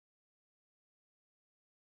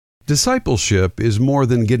Discipleship is more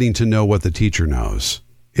than getting to know what the teacher knows.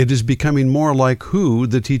 It is becoming more like who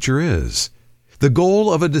the teacher is. The goal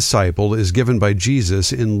of a disciple is given by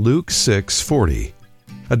Jesus in Luke 6:40.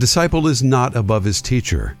 A disciple is not above his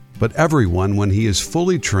teacher, but everyone, when he is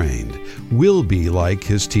fully trained, will be like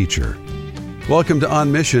his teacher. Welcome to On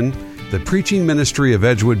Mission, the preaching ministry of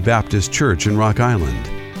Edgewood Baptist Church in Rock Island.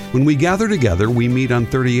 When we gather together, we meet on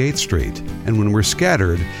 38th Street, and when we're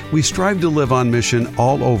scattered, we strive to live on mission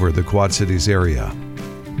all over the Quad Cities area.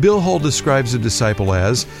 Bill Hull describes a disciple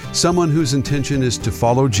as someone whose intention is to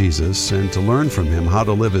follow Jesus and to learn from him how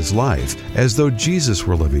to live his life as though Jesus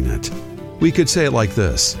were living it. We could say it like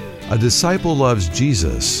this: a disciple loves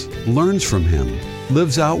Jesus, learns from him,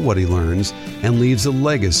 lives out what he learns, and leaves a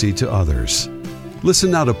legacy to others.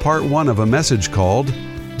 Listen now to part 1 of a message called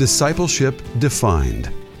Discipleship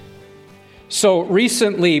Defined. So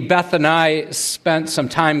recently, Beth and I spent some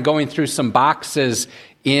time going through some boxes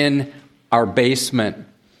in our basement.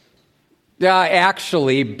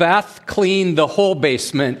 Actually, Beth cleaned the whole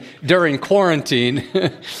basement during quarantine,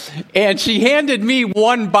 and she handed me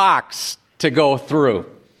one box to go through.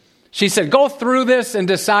 She said, go through this and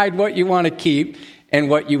decide what you want to keep and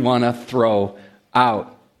what you want to throw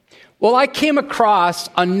out. Well, I came across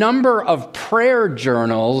a number of prayer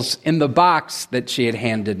journals in the box that she had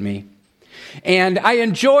handed me. And I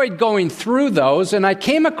enjoyed going through those, and I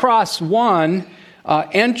came across one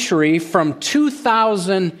entry from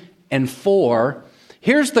 2004.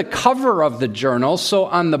 Here's the cover of the journal. So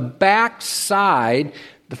on the back side,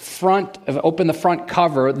 open the front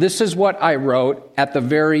cover, this is what I wrote at the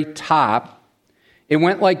very top. It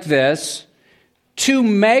went like this: to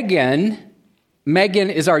Megan. Megan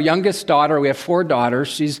is our youngest daughter. We have 4 daughters.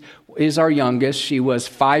 She's our youngest. She was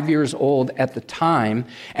 5 years old at the time,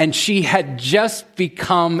 and she had just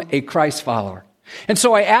become a Christ follower. And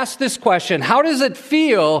so I asked this question: how does it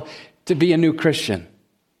feel to be a new Christian?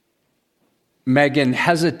 Megan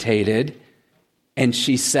hesitated, and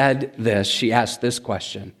she said this. She asked this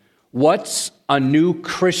question: what's a new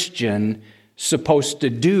Christian supposed to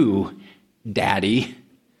do, Daddy?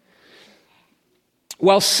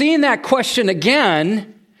 Well, seeing that question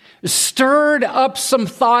again stirred up some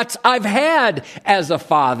thoughts I've had as a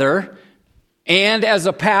father and as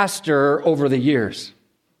a pastor over the years.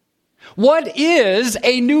 What is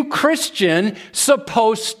a new Christian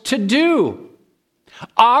supposed to do?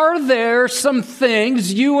 Are there some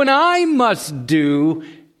things you and I must do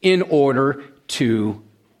in order to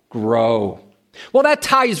grow? Well, that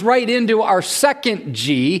ties right into our second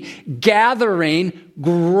G: gathering,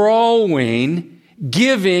 growing,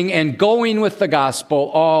 giving, and going with the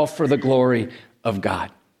gospel, all for the glory of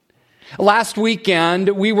God. Last weekend,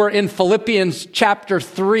 we were in Philippians chapter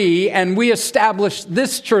 3, and we established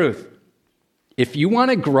this truth: if you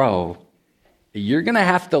want to grow, you're going to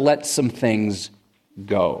have to let some things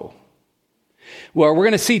go. Well, we're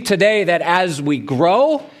going to see today that as we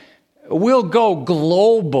grow, we'll go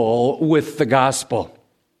global with the gospel.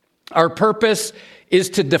 Our purpose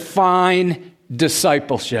is to define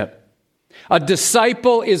discipleship. A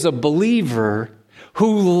disciple is a believer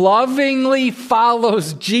who lovingly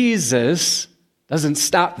follows Jesus, doesn't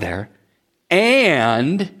stop there,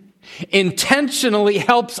 and intentionally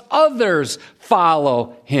helps others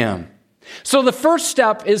follow him. So the first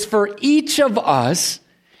step is for each of us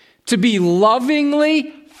to be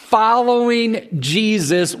lovingly following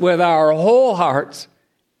Jesus with our whole hearts,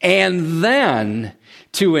 and then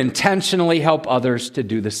to intentionally help others to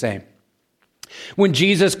do the same. When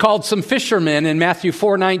Jesus called some fishermen in Matthew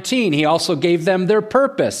 4:19, he also gave them their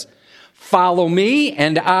purpose. Follow me,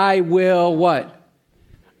 and I will what?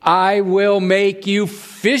 I will make you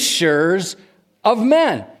fishers of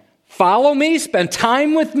men. Follow me, spend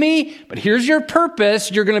time with me, but here's your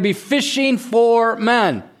purpose. You're going to be fishing for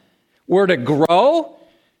men. We're to grow,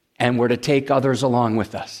 and we're to take others along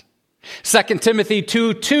with us. 2 Timothy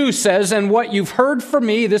 2:2 says, and what you've heard from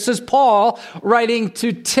me, this is Paul writing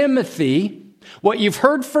to Timothy, what you've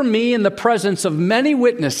heard from me in the presence of many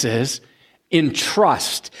witnesses,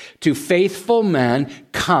 entrust to faithful men,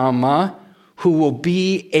 who will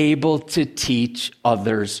be able to teach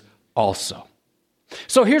others also.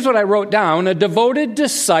 So here's what I wrote down: a devoted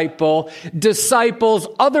disciple disciples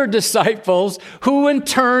other disciples, who in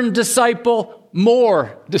turn disciple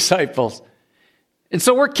more disciples. And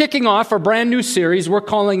so we're kicking off a brand new series. We're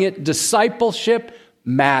calling it Discipleship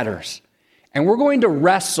Matters. And we're going to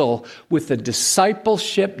wrestle with the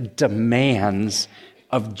discipleship demands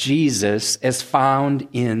of Jesus as found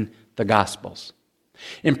in the Gospels.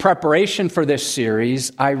 In preparation for this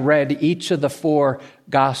series, I read each of the 4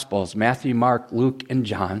 Gospels, Matthew, Mark, Luke, and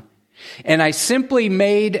John, And I simply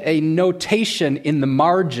made a notation in the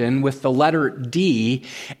margin with the letter D.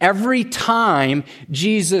 Every time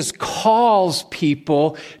Jesus calls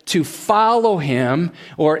people to follow him,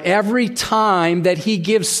 or every time that he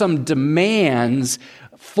gives some demands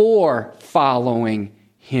for following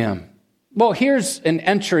him. Well, here's an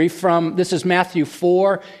entry from, this is Matthew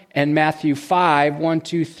 4 and Matthew 5, 1,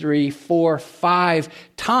 2, 3, 4, 5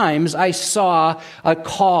 times I saw a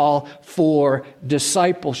call for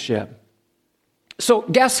discipleship. So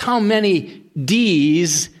guess how many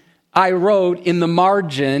D's I wrote in the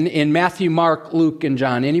margin in Matthew, Mark, Luke, and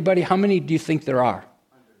John? Anybody? How many do you think there are?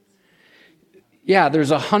 Yeah,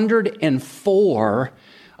 there's 104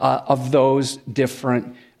 of those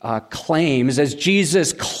different claims as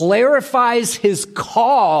Jesus clarifies his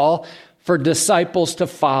call for disciples to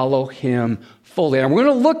follow him fully. And we're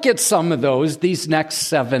going to look at some of those these next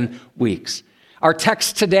 7 weeks. Our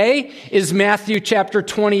text today is Matthew chapter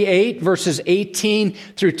 28, verses 18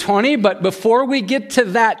 through 20. But before we get to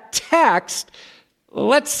that text,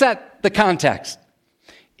 let's set the context.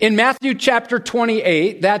 In Matthew chapter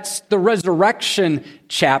 28, that's the resurrection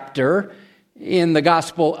chapter in the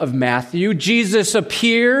Gospel of Matthew, Jesus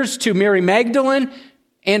appears to Mary Magdalene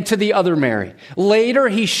and to the other Mary. Later,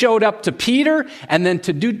 he showed up to Peter and then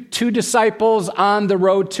to two disciples on the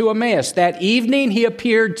road to Emmaus. That evening, he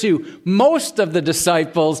appeared to most of the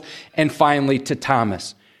disciples and finally to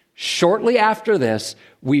Thomas. Shortly after this,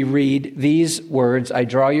 we read these words. I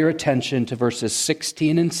draw your attention to verses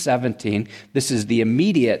 16 and 17. This is the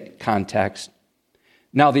immediate context.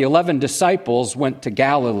 Now, the 11 disciples went to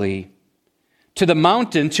Galilee, to the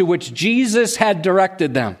mountain to which Jesus had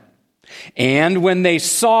directed them. And when they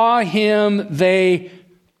saw him, they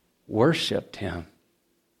worshiped him.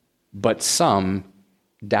 But some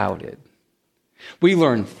doubted. We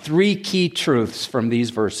learn 3 key truths from these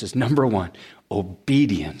verses. Number 1,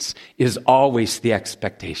 obedience is always the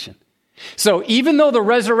expectation. So even though the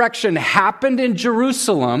resurrection happened in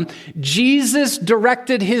Jerusalem, Jesus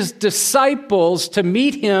directed his disciples to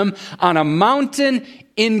meet him on a mountain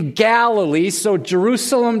in Galilee. So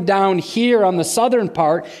Jerusalem down here on the southern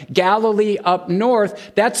part, Galilee up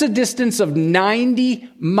north, that's a distance of 90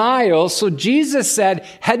 miles. So Jesus said,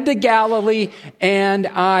 head to Galilee and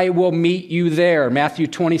I will meet you there. Matthew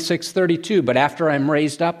 26:32. But after I'm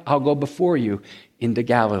raised up, I'll go before you into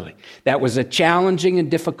Galilee. That was a challenging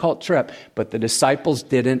and difficult trip, but the disciples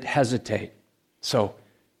didn't hesitate. So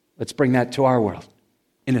let's bring that to our world.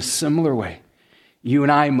 In a similar way, you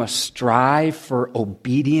and I must strive for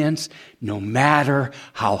obedience no matter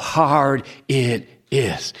how hard it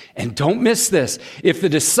is. And don't miss this. If the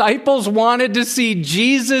disciples wanted to see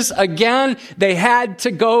Jesus again, they had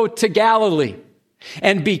to go to Galilee.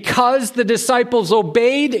 And because the disciples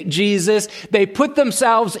obeyed Jesus, they put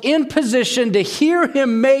themselves in position to hear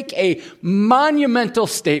him make a monumental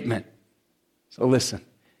statement. So listen.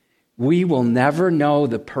 We will never know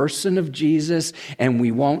the person of Jesus, and we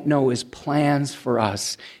won't know his plans for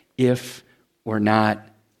us if we're not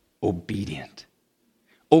obedient.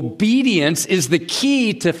 Obedience is the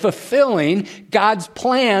key to fulfilling God's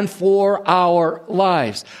plan for our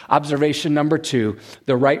lives. Observation number 2,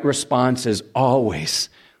 the right response is always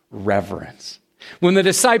reverence. When the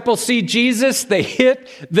disciples see Jesus, they hit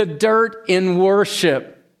the dirt in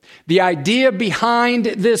worship. The idea behind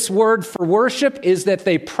this word for worship is that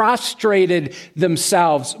they prostrated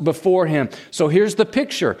themselves before him. So here's the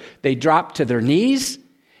picture. They drop to their knees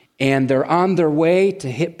and they're on their way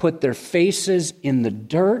to put their faces in the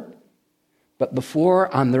dirt. But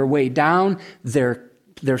before, on their way down, they're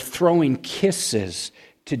throwing kisses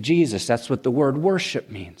to Jesus. That's what the word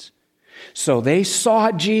worship means. So they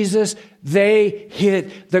saw Jesus, they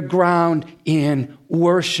hit the ground in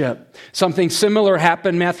worship. Something similar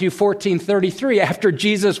happened Matthew 14:33. After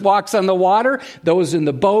Jesus walks on the water, those in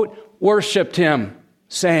the boat worshiped him,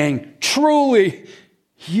 saying, truly,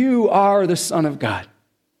 you are the Son of God.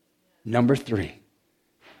 Number 3,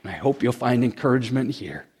 and I hope you'll find encouragement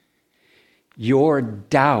here. Your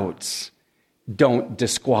doubts don't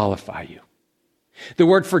disqualify you. The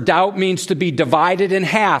word for doubt means to be divided in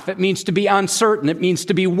half. It means to be uncertain. It means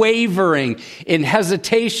to be wavering in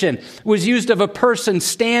hesitation. It was used of a person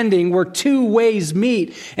standing where 2 ways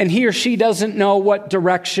meet, and he or she doesn't know what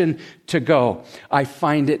direction to go. I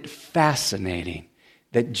find it fascinating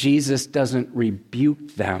that Jesus doesn't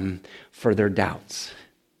rebuke them for their doubts,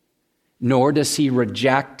 nor does he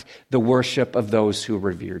reject the worship of those who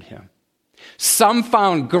revered him. Some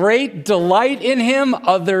found great delight in him,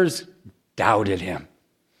 others doubted him.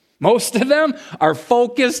 Most of them are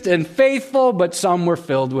focused and faithful, but some were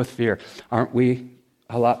filled with fear. Aren't we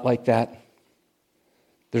a lot like that?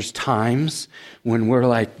 There's times when we're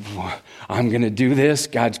like, I'm going to do this.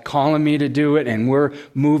 God's calling me to do it, and we're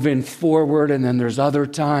moving forward. And then there's other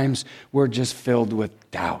times we're just filled with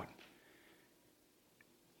doubt.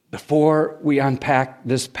 Before we unpack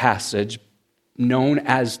this passage, known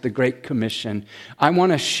as the Great Commission, I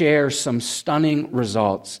want to share some stunning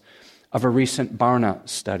results of a recent Barna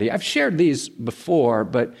study. I've shared these before,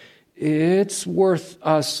 but it's worth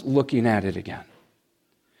us looking at it again.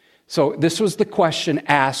 So this was the question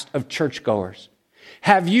asked of churchgoers.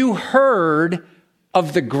 Have you heard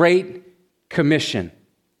of the Great Commission?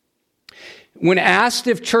 When asked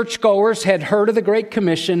if churchgoers had heard of the Great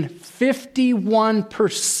Commission,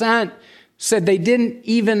 51% said they didn't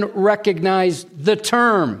even recognize the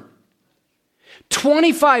term.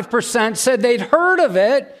 25% said they'd heard of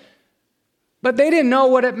it, but they didn't know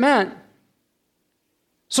what it meant.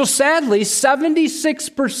 So sadly,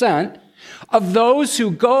 76% of those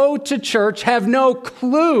who go to church have no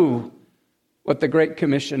clue what the Great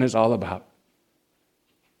Commission is all about.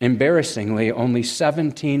 Embarrassingly, only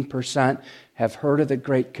 17% have heard of the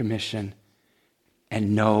Great Commission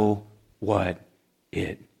and know what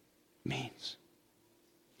it means.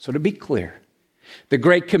 So to be clear, the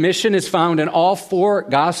Great Commission is found in all four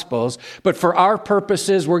Gospels, but for our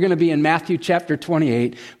purposes, we're going to be in Matthew chapter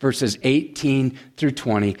 28, verses 18 through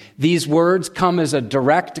 20. These words come as a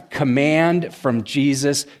direct command from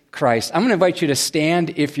Jesus Christ. I'm going to invite you to stand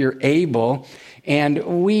if you're able,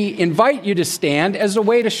 and we invite you to stand as a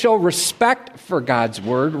way to show respect for God's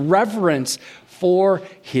word, reverence for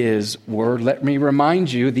his word. Let me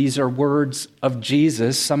remind you, these are words of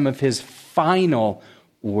Jesus, some of his final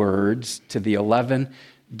words to the 11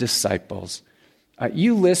 disciples.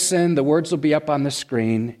 You listen, the words will be up on the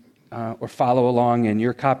screen, or follow along in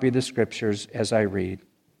your copy of the scriptures as I read.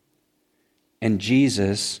 And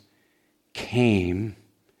Jesus came,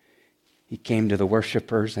 he came to the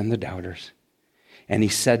worshipers and the doubters, and he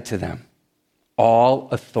said to them, all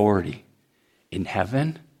authority in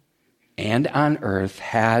heaven and on earth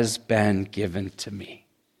has been given to me.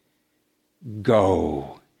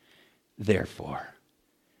 Go, therefore,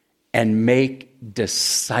 and make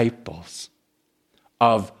disciples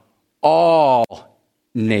of all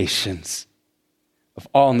nations,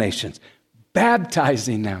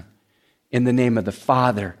 baptizing them in the name of the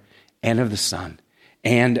Father and of the Son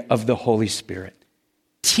and of the Holy Spirit,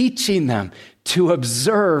 teaching them to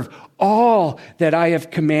observe all that I have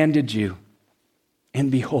commanded you. And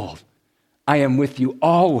behold, I am with you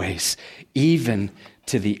always, even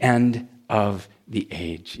to the end of the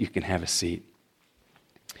age. You can have a seat.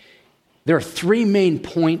 There are three main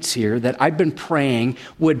points here that I've been praying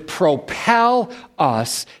would propel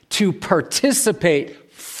us to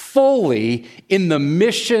participate fully in the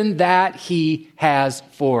mission that he has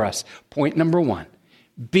for us. Point number one,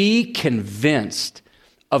 be convinced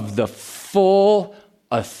of the full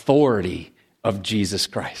authority of Jesus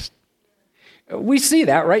Christ. We see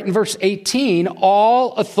that right in verse 18.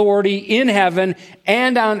 All authority in heaven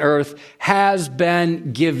and on earth has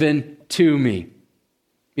been given to me.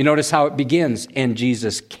 You notice how it begins. And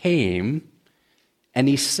Jesus came and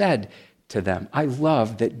he said to them. I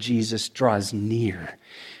love that Jesus draws near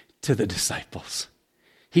to the disciples.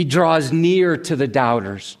 He draws near to the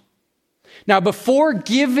doubters. Now, before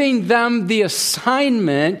giving them the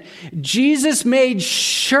assignment, Jesus made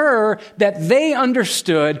sure that they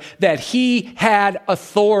understood that he had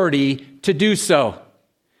authority to do so.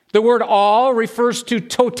 The word all refers to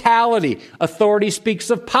totality. Authority speaks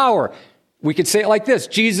of power. We could say it like this: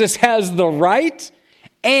 Jesus has the right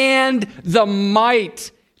and the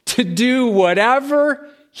might to do whatever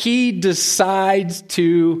he decides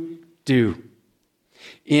to do.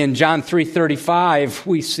 In John 3:35,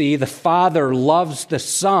 we see the Father loves the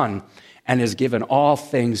Son and has given all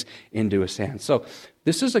things into his hands. So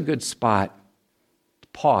this is a good spot to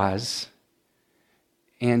pause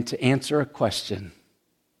and to answer a question.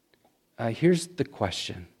 Here's the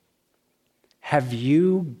question. Have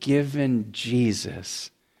you given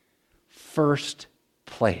Jesus first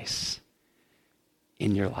place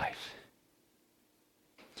in your life?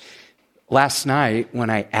 Last night,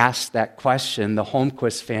 when I asked that question, the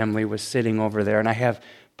Holmquist family was sitting over there, and I have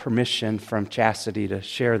permission from Chastity to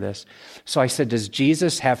share this. So I said, does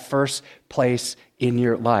Jesus have first place in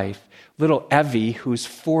your life? Little Evie, who's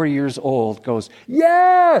 4 years old, goes,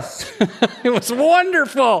 yes! It was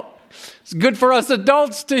wonderful. It's good for us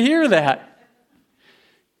adults to hear that.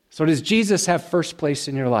 So does Jesus have first place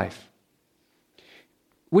in your life?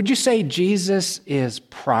 Would you say Jesus is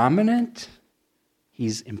prominent?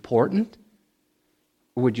 He's important?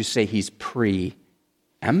 Or would you say he's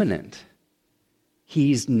preeminent?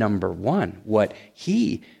 He's number one. What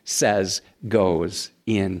he says goes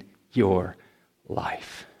in your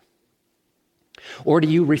life. Or do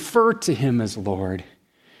you refer to him as Lord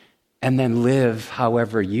and then live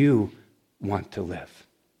however you want to live?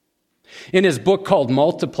 In his book called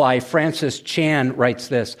Multiply, Francis Chan writes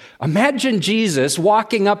this: imagine Jesus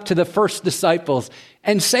walking up to the first disciples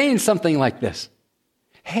and saying something like this: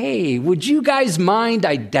 hey, would you guys mind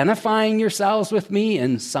identifying yourselves with me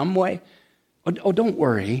in some way? Oh, don't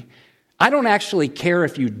worry. I don't actually care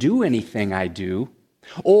if you do anything I do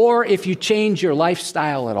or if you change your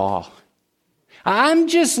lifestyle at all. I'm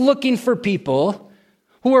just looking for people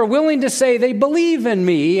who are willing to say they believe in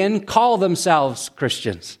me and call themselves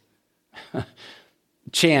Christians.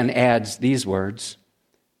 Chan adds these words: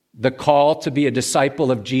 the call to be a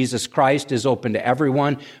disciple of Jesus Christ is open to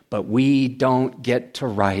everyone, but we don't get to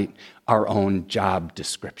write our own job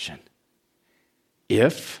description.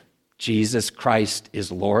 If Jesus Christ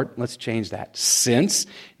is Lord, let's change that. Since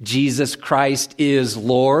Jesus Christ is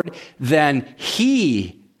Lord, then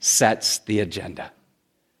he sets the agenda.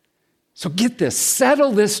 So get this,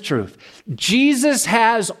 settle this truth. Jesus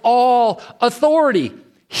has all authority.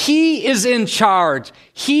 He is in charge.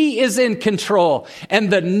 He is in control. And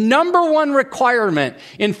the number one requirement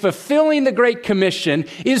in fulfilling the Great Commission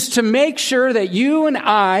is to make sure that you and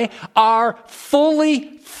I are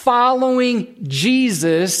fully following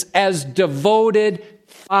Jesus as devoted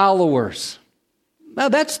followers. Now,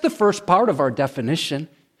 that's the first part of our definition.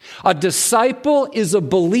 A disciple is a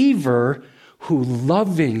believer who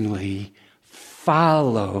lovingly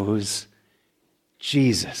follows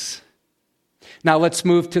Jesus. Now let's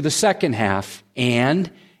move to the second half: and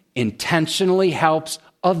intentionally helps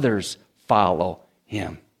others follow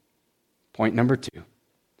him. Point number 2,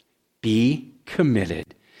 be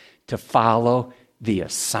committed to follow the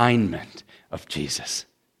assignment of Jesus.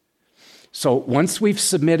 So once we've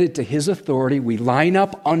submitted to his authority, we line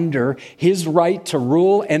up under his right to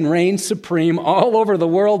rule and reign supreme all over the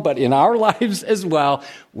world, but in our lives as well.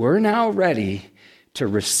 We're now ready to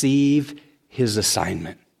receive his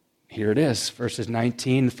assignment. Here it is, verses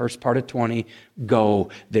 19, the first part of 20. Go,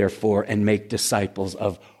 therefore, and make disciples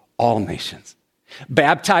of all nations,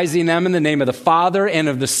 baptizing them in the name of the Father and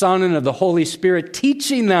of the Son and of the Holy Spirit,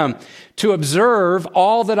 teaching them to observe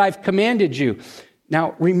all that I've commanded you.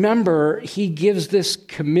 Now, remember, he gives this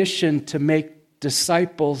commission to make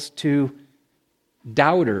disciples to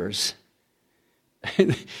doubters.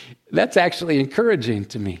 That's actually encouraging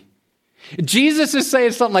to me. Jesus is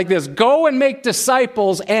saying something like this: go and make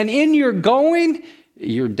disciples, and in your going,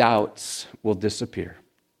 your doubts will disappear.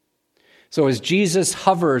 So as Jesus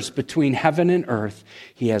hovers between heaven and earth,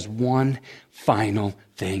 he has one final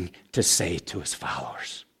thing to say to his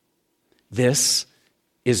followers. This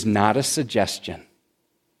is not a suggestion.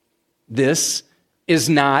 This is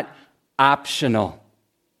not optional.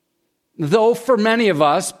 Though for many of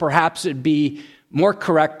us, perhaps it'd be more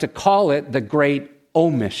correct to call it the great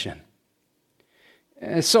omission.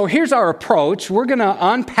 So here's our approach. We're going to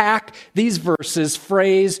unpack these verses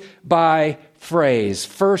phrase by phrase.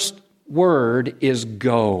 First word is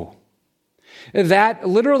go. That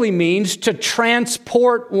literally means to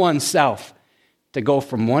transport oneself, to go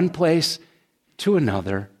from one place to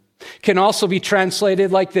another. Can also be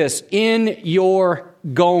translated like this: in your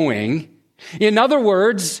going. In other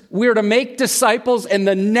words, we're to make disciples in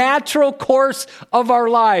the natural course of our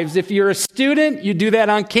lives. If you're a student, you do that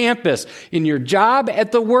on campus, in your job,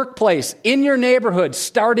 at the workplace, in your neighborhood,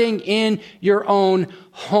 starting in your own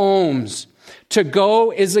homes. To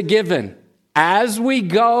go is a given. As we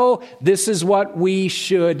go, this is what we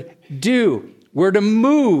should do. We're to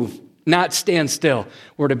move, not stand still.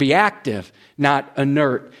 We're to be active, not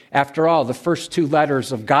inert. After all, the first two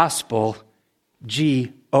letters of gospel,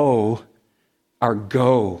 G-O, are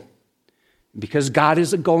go. Because God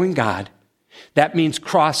is a going God, that means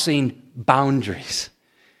crossing boundaries.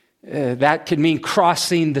 That could mean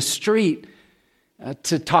crossing the street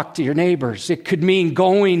to talk to your neighbors. It could mean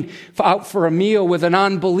going out for a meal with an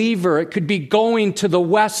unbeliever. It could be going to the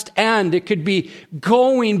West End. It could be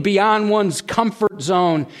going beyond one's comfort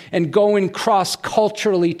zone and going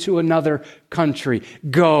cross-culturally to another country.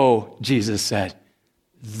 Go, Jesus said,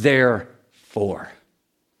 therefore.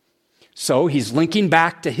 So he's linking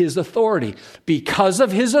back to his authority. Because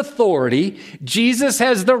of his authority, Jesus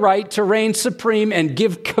has the right to reign supreme and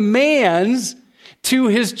give commands to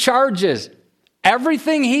his charges.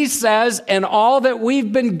 Everything he says and all that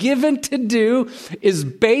we've been given to do is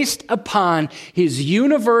based upon his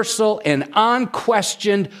universal and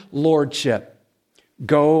unquestioned lordship.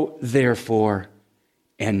 Go, therefore,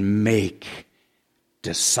 and make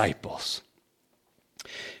disciples.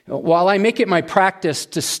 While I make it my practice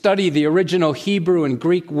to study the original Hebrew and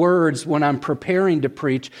Greek words when I'm preparing to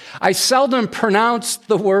preach, I seldom pronounce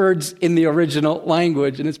the words in the original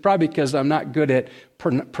language, and it's probably because I'm not good at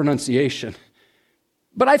pronunciation.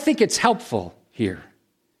 But I think it's helpful here.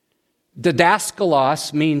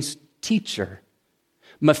 Didaskalos means teacher.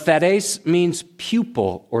 Mathetes means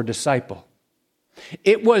pupil or disciple.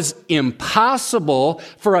 It was impossible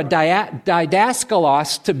for a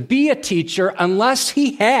didaskalos to be a teacher unless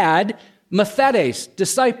he had mathetes,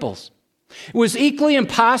 disciples. It was equally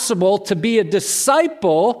impossible to be a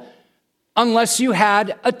disciple unless you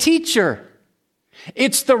had a teacher.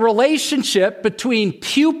 It's the relationship between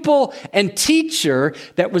pupil and teacher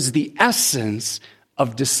that was the essence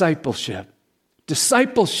of discipleship.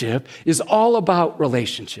 Discipleship is all about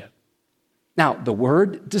relationship. Now, the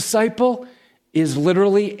word disciple is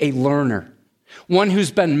literally a learner, one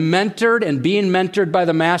who's been mentored and being mentored by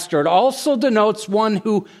the master. It also denotes one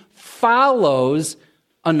who follows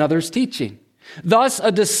another's teaching. Thus,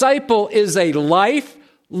 a disciple is a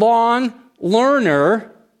lifelong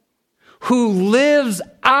learner who lives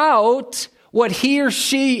out what he or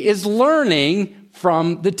she is learning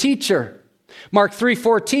from the teacher. Mark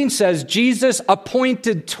 3:14 says, Jesus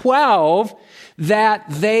appointed 12 that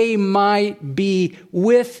they might be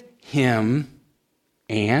with him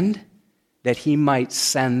and that he might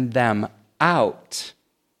send them out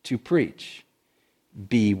to preach.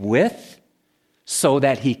 Be with so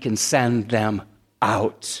that he can send them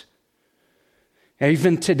out.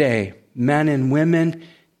 Even today, men and women,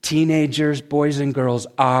 teenagers, boys and girls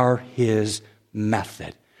are his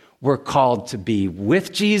method. We're called to be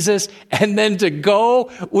with Jesus and then to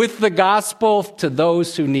go with the gospel to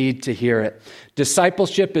those who need to hear it.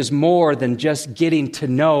 Discipleship is more than just getting to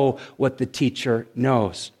know what the teacher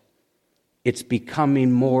knows. It's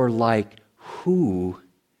becoming more like who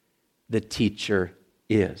the teacher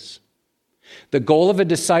is. The goal of a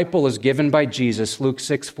disciple is given by Jesus, Luke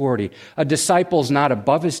 6:40. A disciple is not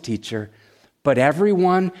above his teacher, but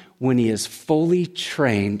everyone, when he is fully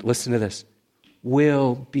trained, listen to this,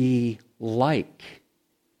 will be like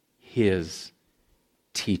his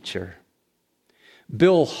teacher.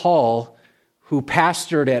 Bill Hall, who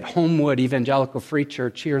pastored at Homewood Evangelical Free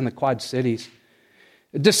Church here in the Quad Cities,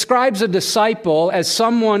 describes a disciple as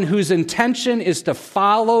someone whose intention is to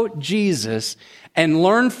follow Jesus and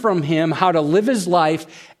learn from him how to live his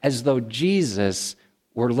life as though Jesus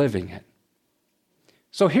were living it.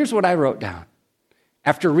 So here's what I wrote down.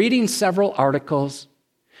 After reading several articles,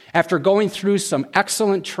 after going through some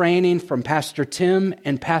excellent training from Pastor Tim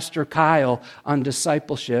and Pastor Kyle on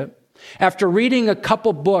discipleship, after reading a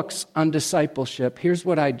couple books on discipleship, here's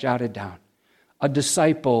what I jotted down. A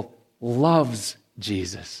disciple loves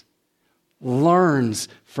Jesus, learns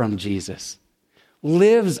from Jesus,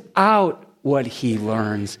 lives out what he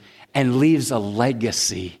learns, and leaves a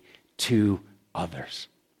legacy to others.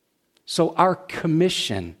 So our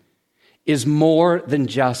commission is more than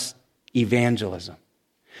just evangelism.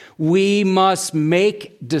 We must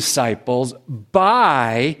make disciples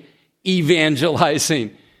by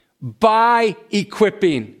evangelizing, by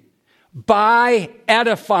equipping, by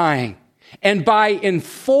edifying, and by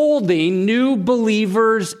enfolding new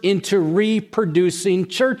believers into reproducing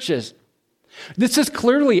churches. This is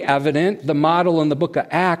clearly evident, the model in the book of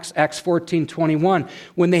Acts, Acts 14:21,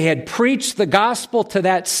 when they had preached the gospel to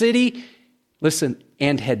that city, listen,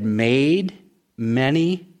 and had made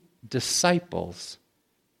many disciples,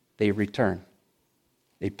 they returned.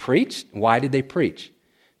 They preached. Why did they preach?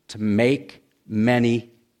 To make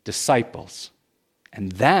many disciples.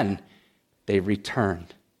 And then they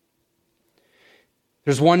returned.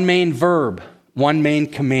 There's one main verb, one main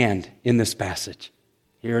command in this passage.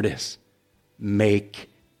 Here it is. Make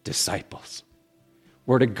disciples.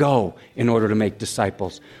 We're to go in order to make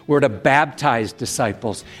disciples. We're to baptize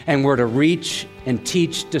disciples. And we're to reach and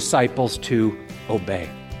teach disciples to obey.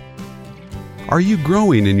 Are you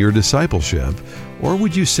growing in your discipleship, or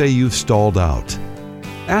would you say you've stalled out?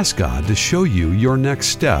 Ask God to show you your next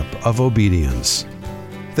step of obedience.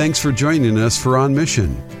 Thanks for joining us for On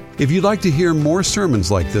Mission. If you'd like to hear more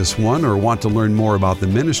sermons like this one or want to learn more about the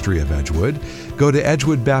ministry of Edgewood, go to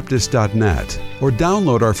edgewoodbaptist.net or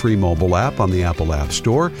download our free mobile app on the Apple App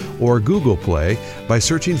Store or Google Play by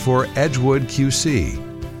searching for Edgewood QC.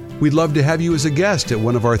 We'd love to have you as a guest at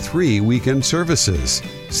one of our 3 weekend services,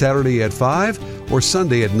 Saturday at 5 or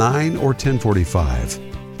Sunday at 9 or 10:45.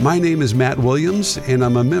 My name is Matt Williams, and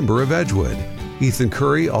I'm a member of Edgewood. Ethan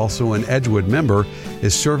Curry, also an Edgewood member,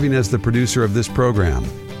 is serving as the producer of this program.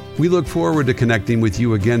 We look forward to connecting with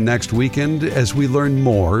you again next weekend as we learn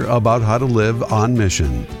more about how to live on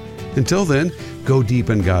mission. Until then, go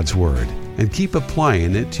deep in God's Word and keep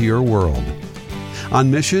applying it to your world. On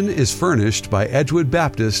Mission is furnished by Edgewood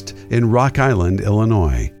Baptist in Rock Island,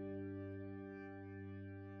 Illinois.